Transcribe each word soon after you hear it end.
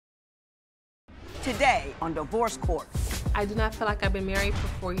today on Divorce Court. I do not feel like I've been married for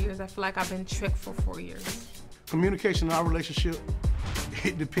 4 years. I feel like I've been tricked for 4 years. Communication in our relationship,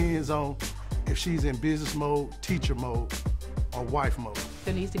 it depends on if she's in business mode, teacher mode, or wife mode.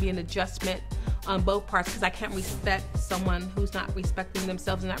 There needs to be an adjustment on both parts because I can't respect someone who's not respecting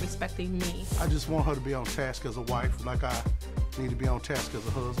themselves and not respecting me. I just want her to be on task as a wife like I need to be on task as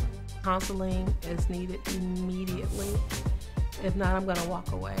a husband. Counseling is needed immediately. If not, I'm gonna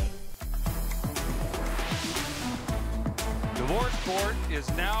walk away. Divorce Court is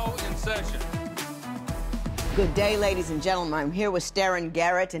now in session. Good day, ladies and gentlemen. I'm here with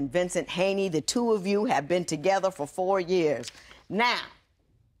Garrett and Vincent Haney. The two of you have been together for 4 years. Now,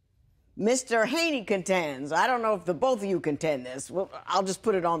 Mr. Haney contends, I don't know if the both of you contend this, well, I'll just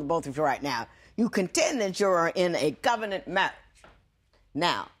put it on the both of you right now. You contend that you're in a covenant marriage.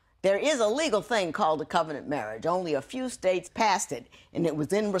 Now, there is a legal thing called a covenant marriage. Only a few states passed it, and it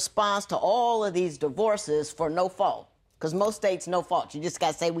was in response to all of these divorces for no fault. Because most states, no fault. You just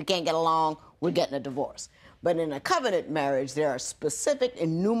got to say, we can't get along, we're getting a divorce. But in a covenant marriage, there are specific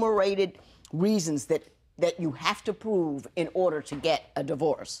enumerated reasons that you have to prove in order to get a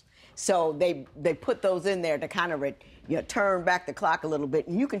divorce. So they put those in there to kind of turn back the clock a little bit,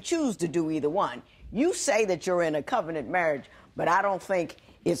 and you can choose to do either one. You say that you're in a covenant marriage, but I don't think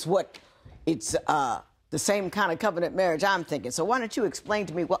it's the same kind of covenant marriage I'm thinking. So why don't you explain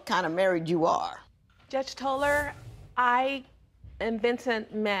to me what kind of marriage you are? Judge Toller, I and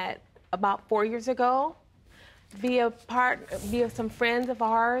Vincent met about 4 years ago via some friends of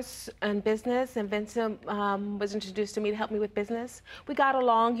ours in business, and Vincent was introduced to me to help me with business. We got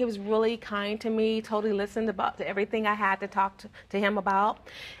along. He was really kind to me, totally listened to everything I had to talk to him about,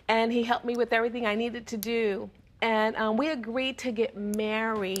 and he helped me with everything I needed to do. And we agreed to get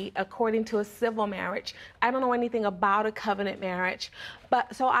married according to a civil marriage. I don't know anything about a covenant marriage.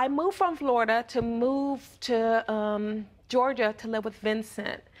 So I moved from Florida to move to Georgia to live with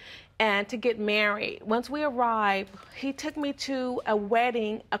Vincent and to get married. Once we arrived, he took me to a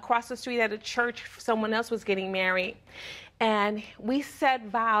wedding across the street at a church. Someone else was getting married. And we said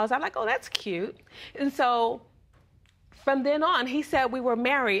vows. I'm like, oh, that's cute. And so from then on, he said we were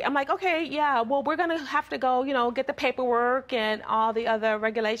married. I'm like, okay, yeah, well, we're gonna have to go, get the paperwork and all the other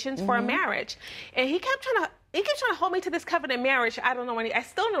regulations for a marriage. And he kept trying to hold me to this covenant marriage. I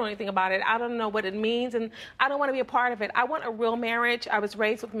still don't know anything about it. I don't know what it means, and I don't want to be a part of it. I want a real marriage. I was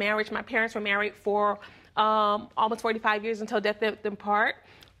raised with marriage. My parents were married for almost 45 years until death did them part.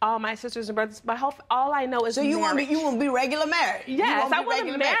 All my sisters and brothers, all I know is so you marriage. You want to be regular married? Yes, I want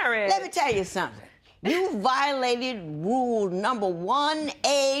to marry. Let me tell you something. You violated rule number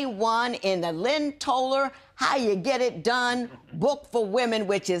 1A1 in the Lynn Toller How You Get It Done book for women,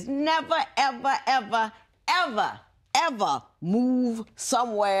 which is never, ever, ever, ever, ever move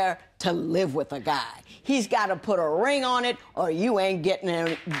somewhere to live with a guy. He's got to put a ring on it, or you ain't getting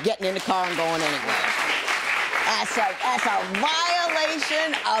in the car and going anywhere. That's a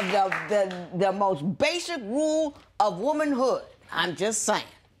violation of the most basic rule of womanhood. I'm just saying.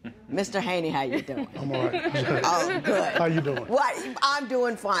 Mr. Haney, how you doing? I'm all right. Oh, good. How you doing? I'm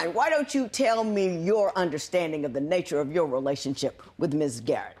doing fine. Why don't you tell me your understanding of the nature of your relationship with Ms.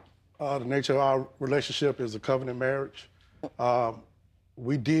 Garrett? The nature of our relationship is a covenant marriage.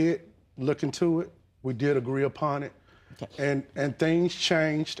 We did look into it. We did agree upon it. Okay. And things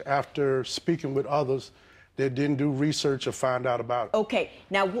changed after speaking with others that didn't do research or find out about it. Okay.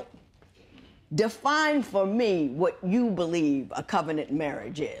 Now, define for me what you believe a covenant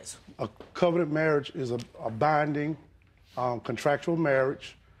marriage is. A covenant marriage is a binding, contractual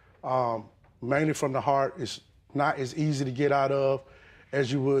marriage, mainly from the heart. It's not as easy to get out of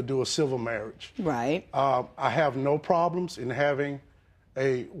as you would do a civil marriage. Right. I have no problems in having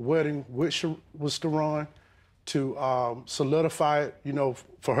a wedding with Sharon to solidify it,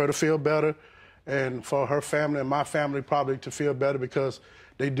 for her to feel better and for her family and my family probably to feel better because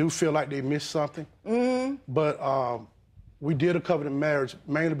they do feel like they missed something. Mm-hmm. But we did a covenant marriage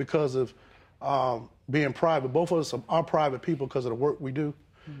mainly because of being private. Both of us are private people because of the work we do.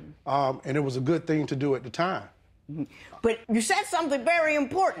 Mm-hmm. And it was a good thing to do at the time. Mm-hmm. But you said something very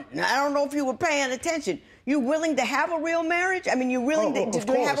important. Now, I don't know if you were paying attention. You willing to have a real marriage? I mean, you willing to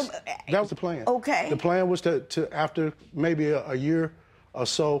have a... That was the plan. Okay. The plan was to after maybe a year or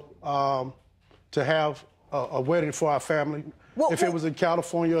so, to have a wedding for our family. If it was in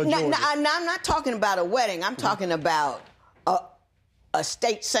California or Georgia. I'm not talking about a wedding. I'm talking about a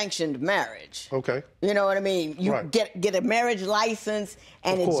state-sanctioned marriage. Okay. You know what I mean? You get a marriage license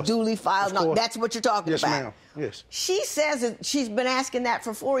and it's duly filed. No, that's what you're talking about. Yes, ma'am. Yes. She says that she's been asking that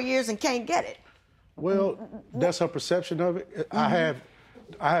for 4 years and can't get it. Well, that's her perception of it. Mm-hmm.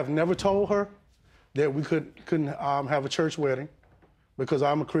 I have never told her that we couldn't have a church wedding because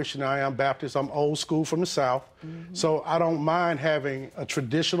I'm a Christian, I am Baptist, I'm old school from the South. So I don't mind having a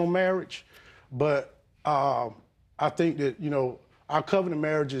traditional marriage, but I think that, you know, our covenant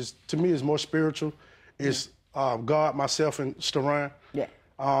marriage to me, is more spiritual. It's God, myself, and Staran. Yeah.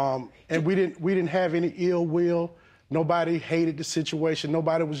 And we didn't have any ill will. Nobody hated the situation.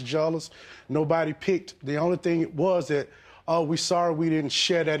 Nobody was jealous. Nobody picked. The only thing was that, oh, we're sorry we didn't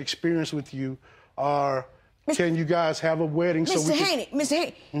share that experience with you. Or can you guys have a wedding? Mr. Haney,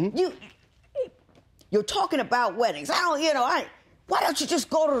 Mr. Haney, you're talking about weddings. Why don't you just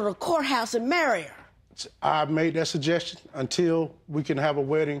go to the courthouse and marry her? I made that suggestion until we can have a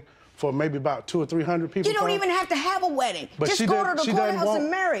wedding for maybe about 200 or 300 people. You don't even have to have a wedding. But just go to the courthouse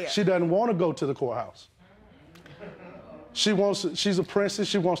and marry her. She doesn't want to go to the courthouse. She's a princess.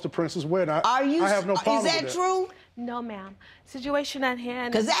 She wants the princess wedding. I have no problem with that. Is that true? No, ma'am. Situation at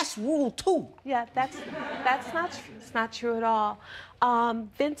hand. Because that's rule 2. Yeah, that's not true. It's not true at all.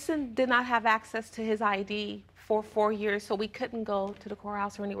 Vincent did not have access to his ID for 4 years, so we couldn't go to the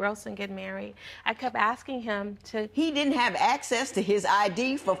courthouse or anywhere else and get married. I kept asking him to... He didn't have access to his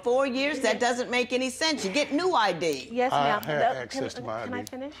ID for 4 years? That doesn't make any sense. You get new ID. Yes, ma'am. I had access to my ID. Can I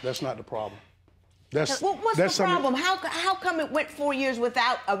finish? That's not the problem. What's the problem? How come it went 4 years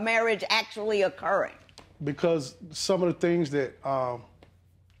without a marriage actually occurring? Because some of the things that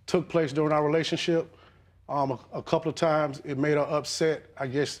took place during our relationship, a couple of times it made her upset, I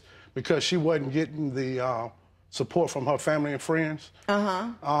guess, because she wasn't getting the support from her family and friends.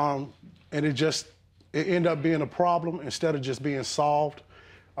 And it ended up being a problem instead of just being solved.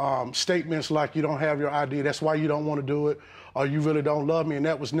 Statements like, you don't have your ID, that's why you don't want to do it, or you really don't love me, and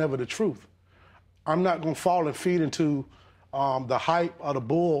that was never the truth. I'm not going to fall and feed into the hype or the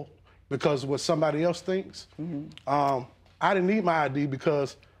bull because of what somebody else thinks. I didn't need my ID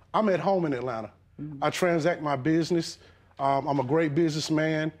because I'm at home in Atlanta. I transact my business. I'm a great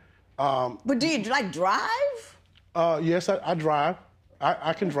businessman. But do you, drive? Yes, I drive.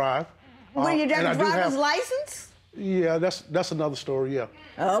 I can drive. When you have a driver's license? Yeah, that's another story. Yeah.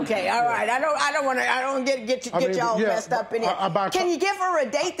 Okay, all right. I don't want to get y'all messed up in here. Can you give her a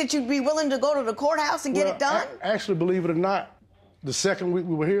date that you'd be willing to go to the courthouse and get it done? Actually, believe it or not, the second week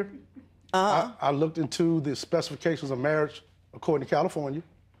we were here, I looked into the specifications of marriage according to California.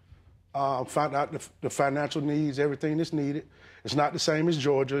 Found out the financial needs, everything that's needed. It's not the same as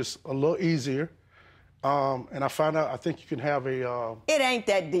Georgia. It's a little easier. And I found out, I think you can have a... It ain't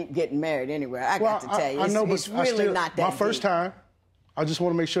that deep getting married anywhere, I got to tell you. It's really not that deep. My first time, I just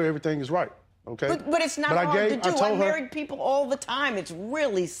want to make sure everything is right, okay? But it's not hard to do. I married people all the time. It's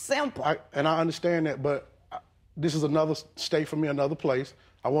really simple. And I understand that, but this is another state for me, another place.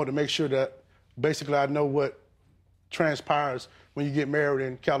 I wanted to make sure that basically I know what transpires when you get married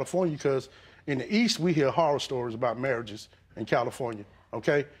in California, because in the East, we hear horror stories about marriages in California,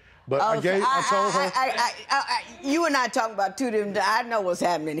 okay? But I told her... you and I talking about two different... I know what's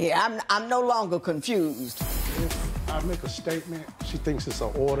happening here. I'm no longer confused. If I make a statement, she thinks it's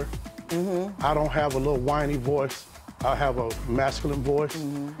an order. I don't have a little whiny voice. I have a masculine voice.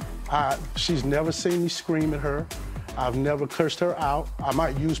 She's never seen me scream at her. I've never cursed her out. I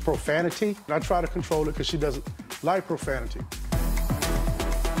might use profanity. I try to control it because she doesn't like profanity.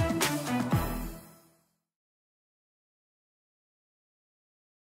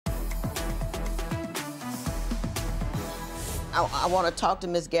 I want to talk to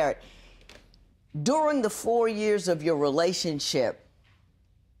Ms. Garrett. During the 4 years of your relationship,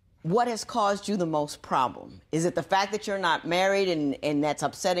 what has caused you the most problem? Is it the fact that you're not married and that's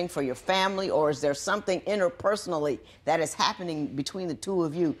upsetting for your family, or is there something interpersonally that is happening between the two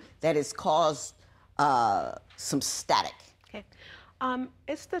of you that has caused some static? Okay.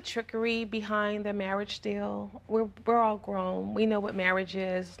 It's the trickery behind the marriage deal. We're all grown. We know what marriage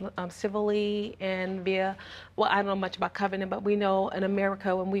is, civilly and via, well, I don't know much about covenant, but we know in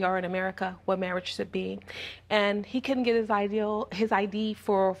America, when we are in America, what marriage should be. And he couldn't get his ID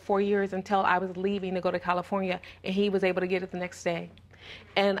for 4 years until I was leaving to go to California, and he was able to get it the next day.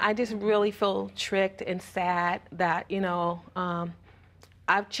 And I just really feel tricked and sad that,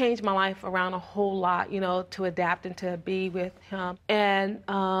 I've changed my life around a whole lot, to adapt and to be with him. And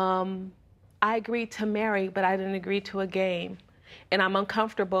I agreed to marry, but I didn't agree to a game. And I'm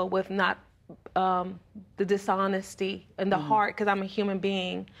uncomfortable with not the dishonesty and the heart, because I'm a human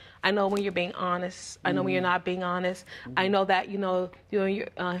being. I know when you're being honest. I know when you're not being honest. I know that, him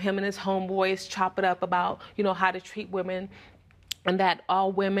and his homeboys chop it up about, how to treat women. and that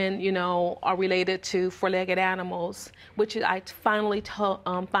all women, you know, are related to four-legged animals, which I finally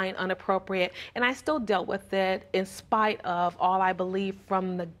find inappropriate. And I still dealt with it in spite of all I believe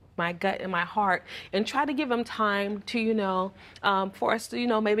from my gut and my heart, and try to give them time to, you know, for us to, you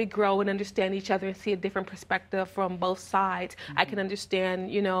know, maybe grow and understand each other and see a different perspective from both sides. I can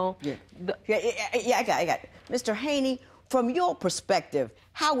understand, you know. I got it. Mr. Haney, from your perspective,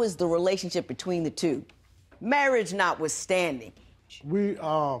 how is the relationship between the two? Marriage notwithstanding. We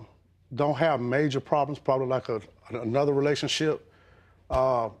don't have major problems, probably like another relationship.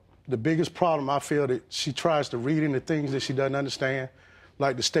 The biggest problem, I feel, that she tries to read into things that she doesn't understand,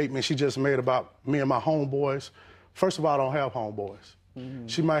 like the statement she just made about me and my homeboys. First of all, I don't have homeboys.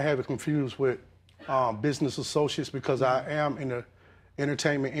 She might have it confused with business associates, because I am in the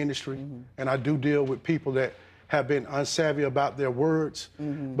entertainment industry, and I do deal with people that have been unsavvy about their words,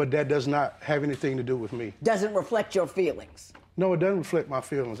 but that does not have anything to do with me. Doesn't reflect your feelings. No, it doesn't reflect my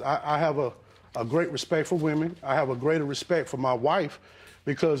feelings. I have a great respect for women. I have a greater respect for my wife,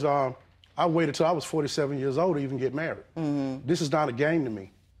 because I waited till I was 47 years old to even get married. This is not a game to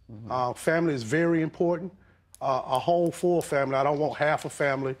me. Family is very important. A whole full family. I don't want half a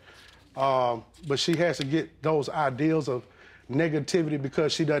family. But she has to get those ideals of negativity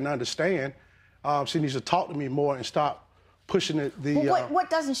because she doesn't understand. She needs to talk to me more and stop pushing it. What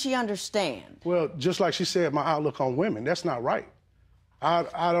doesn't she understand? Well, just like she said, my outlook on women, that's not right. My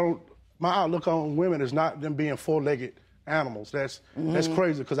outlook on women is not them being four-legged animals. That's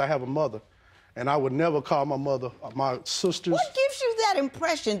crazy, because I have a mother, and I would never call my mother, my sisters. What gives you that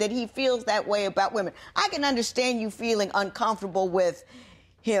impression that he feels that way about women? I can understand you feeling uncomfortable with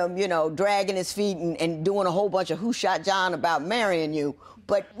him, you know, dragging his feet and doing a whole bunch of who shot John about marrying you,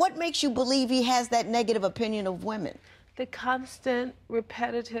 but what makes you believe he has that negative opinion of women? The constant,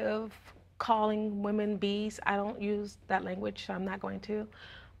 repetitive calling women bees. I don't use that language, so I'm not going to.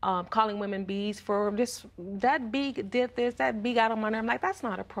 Calling women bees for just, that bee did this, that bee got on my nerve. I'm like, that's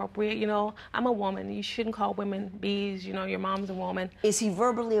not appropriate. You know, I'm a woman. You shouldn't call women bees. You know, your mom's a woman. Is he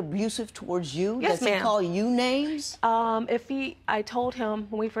verbally abusive towards you? Yes, Does he call you names? I told him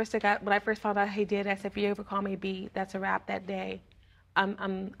when I first found out he did, I said, if you ever call me a bee, that's a wrap that day.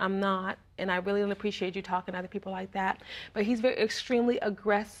 I'm not, and I really don't appreciate you talking to other people like that. But he's extremely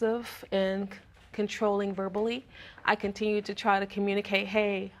aggressive and controlling verbally. I continue to try to communicate,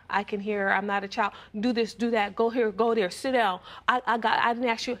 hey, I can hear, I'm not a child. Do this, do that, go here, go there, sit down. I didn't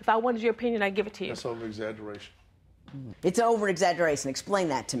ask you, if I wanted your opinion, I'd give it to you. That's over-exaggeration. It's over-exaggeration. Explain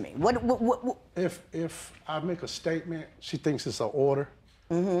that to me. What? If I make a statement, she thinks it's an order.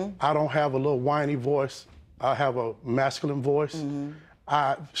 I don't have a little whiny voice. I have a masculine voice.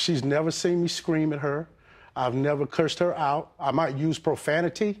 She's never seen me scream at her. I've never cursed her out. I might use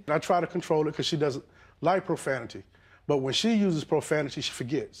profanity. I try to control it because she doesn't like profanity. But when she uses profanity, she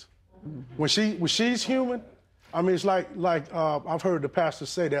forgets. When she's human, I mean, it's like I've heard the pastor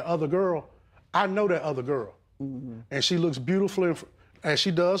say, that other girl, I know that other girl. And she looks beautiful, as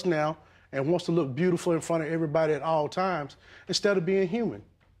she does now, and wants to look beautiful in front of everybody at all times, instead of being human,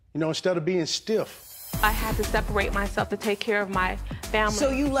 you know, instead of being stiff. I had to separate myself to take care of my family.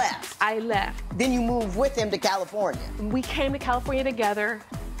 So you left? I left. Then you moved with him to California? We came to California together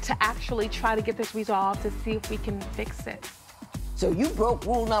to actually try to get this resolved, to see if we can fix it. So you broke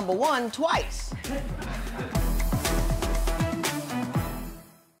rule number 1 twice.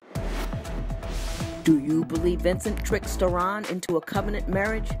 Do you believe Vincent tricked Staron into a covenant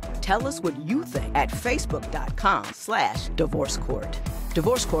marriage? Tell us what you think at facebook.com/Divorce Court.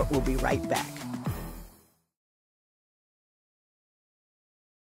 Divorce Court will be right back.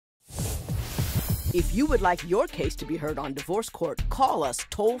 If you would like your case to be heard on Divorce Court, call us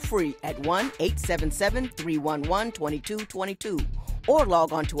toll-free at 1-877-311-2222 or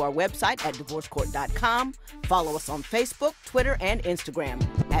log on to our website at divorcecourt.com. Follow us on Facebook, Twitter, and Instagram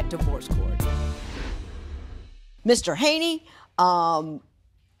at Divorce Court. Mr. Haney,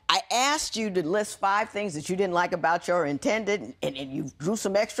 I asked you to list 5 things that you didn't like about your intended, and you drew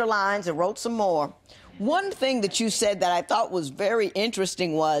some extra lines and wrote some more. One thing that you said that I thought was very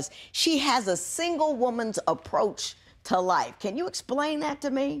interesting was she has a single woman's approach to life. Can you explain that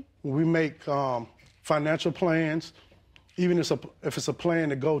to me? We make financial plans. Even if it's a plan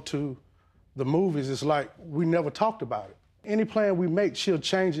to go to the movies, it's like we never talked about it. Any plan we make, she'll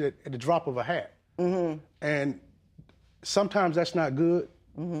change it at the drop of a hat. And sometimes that's not good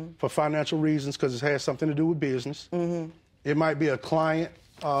for financial reasons, because it has something to do with business. It might be a client.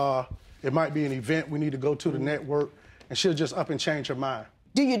 It might be an event we need to go to the network, and she'll just up and change her mind.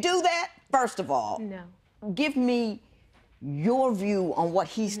 Do you do that, first of all? No. Give me your view on what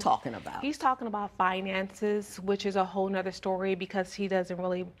he's talking about. He's talking about finances, which is a whole nother story because he doesn't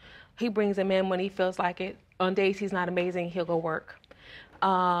really, he brings them in when he feels like it. On days he's not amazing, he'll go work.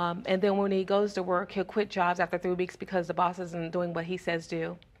 And then when he goes to work, he'll quit jobs after 3 weeks because the boss isn't doing what he says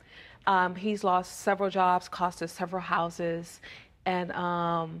do. He's lost several jobs, cost us several houses, and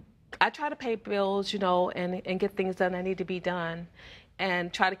I try to pay bills, you know, and get things done that need to be done,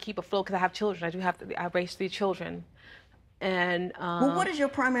 and try to keep afloat because I have children. I raise 3 children. And well, what is your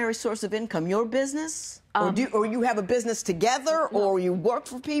primary source of income? Your business, or you have a business together, or you work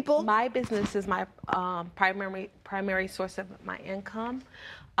for people? My business is my primary source of my income,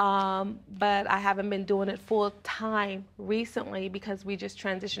 but I haven't been doing it full time recently because we just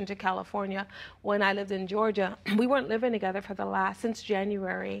transitioned to California. When I lived in Georgia, we weren't living together since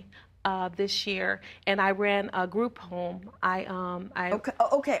January this year, and I ran a group home. Okay.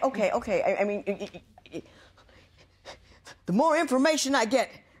 I mean. The more information I get,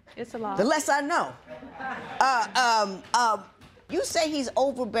 it's a lot. The less I know. You say he's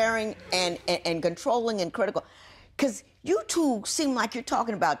overbearing and controlling and critical, because you two seem like you're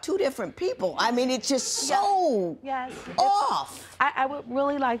talking about 2 different people. I mean, it's just so off. I would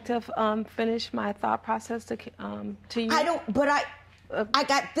really like to finish my thought process to you. I don't, but I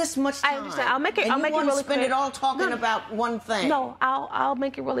got this much time. I understand. I'll make it really quick. And you want to spend it all talking about one thing. No, I'll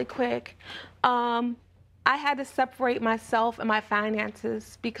make it really quick. I had to separate myself and my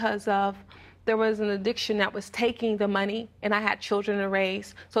finances because there was an addiction that was taking the money, and I had children to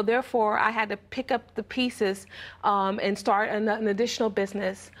raise. So therefore, I had to pick up the pieces and start an additional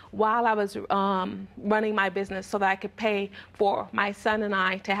business while I was running my business so that I could pay for my son and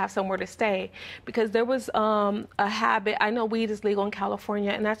I to have somewhere to stay. Because there was a habit. I know weed is legal in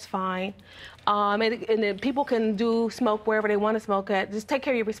California, and that's fine. And people can smoke wherever they want to smoke at. Just take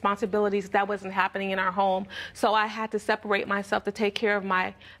care of your responsibilities. That wasn't happening in our home. So I had to separate myself to take care of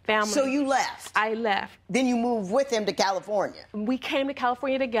my family. So you left? I left. Then you moved with him to California? We came to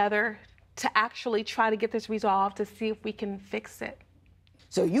California together to actually try to get this resolved to see if we can fix it.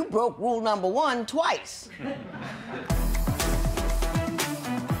 So you broke rule number 1 twice.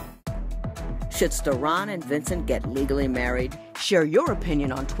 Should Staron and Vincent get legally married? Share your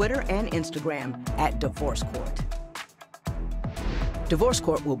opinion on Twitter and Instagram at Divorce Court. Divorce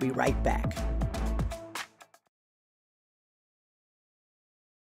Court will be right back.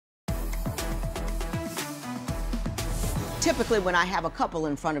 Typically, when I have a couple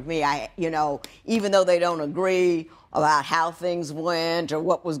in front of me, even though they don't agree about how things went or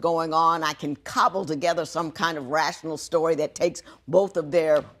what was going on, I can cobble together some kind of rational story that takes both of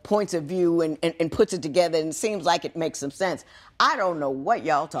their points of view and puts it together, and it seems like it makes some sense. I don't know what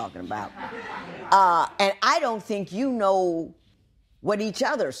y'all talking about. And I don't think you know what each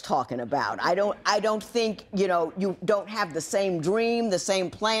other's talking about. I don't think, you don't have the same dream, the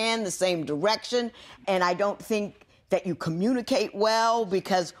same plan, the same direction, and I don't think that you communicate well,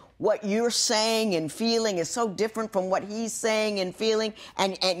 because what you're saying and feeling is so different from what he's saying and feeling,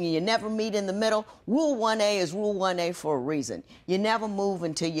 and you never meet in the middle. Rule 1A is Rule 1A for a reason. You never move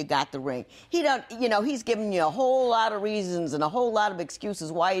until you got the ring. He's giving you a whole lot of reasons and a whole lot of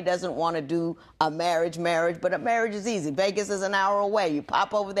excuses why he doesn't want to do a marriage, but a marriage is easy. Vegas is an hour away. You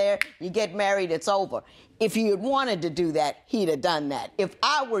pop over there, you get married, it's over. If he had wanted to do that, he'd have done that. If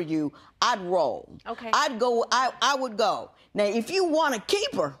I were you, I'd roll. Okay. I'd go, I would go. Now, if you want to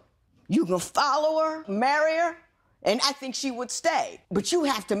keep her, you can follow her, marry her, and I think she would stay. But you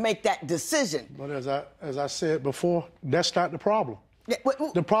have to make that decision. But as I said before, that's not the problem.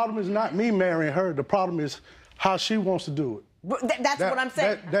 The problem is not me marrying her. The problem is how she wants to do it. That's what I'm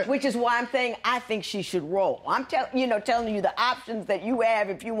saying, which is why I'm saying I think she should roll. I'm telling you the options that you have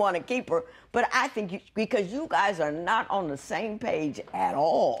if you want to keep her, but I think because you guys are not on the same page at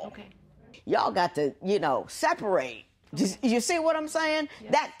all. Okay. Y'all got to, separate. You see what I'm saying?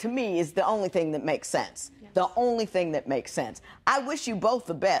 Yes. That, to me, is the only thing that makes sense. Yes. The only thing that makes sense. I wish you both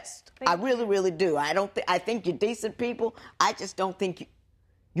the best. I really, really do. I think you're decent people. I just don't think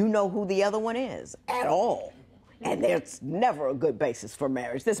you know who the other one is at all. And there's never a good basis for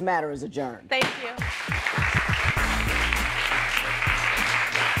marriage. This matter is adjourned. Thank you.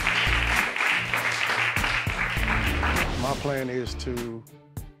 My plan is to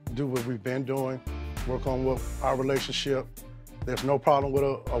do what we've been doing, work on our relationship. There's no problem with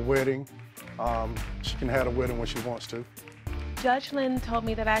a wedding. She can have a wedding when she wants to. Judge Lynn told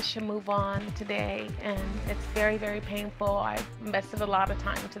me that I should move on today, and it's very, very painful. I invested a lot of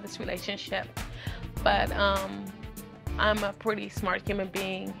time into this relationship, but I'm a pretty smart human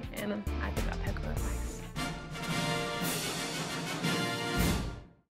being, and I think I've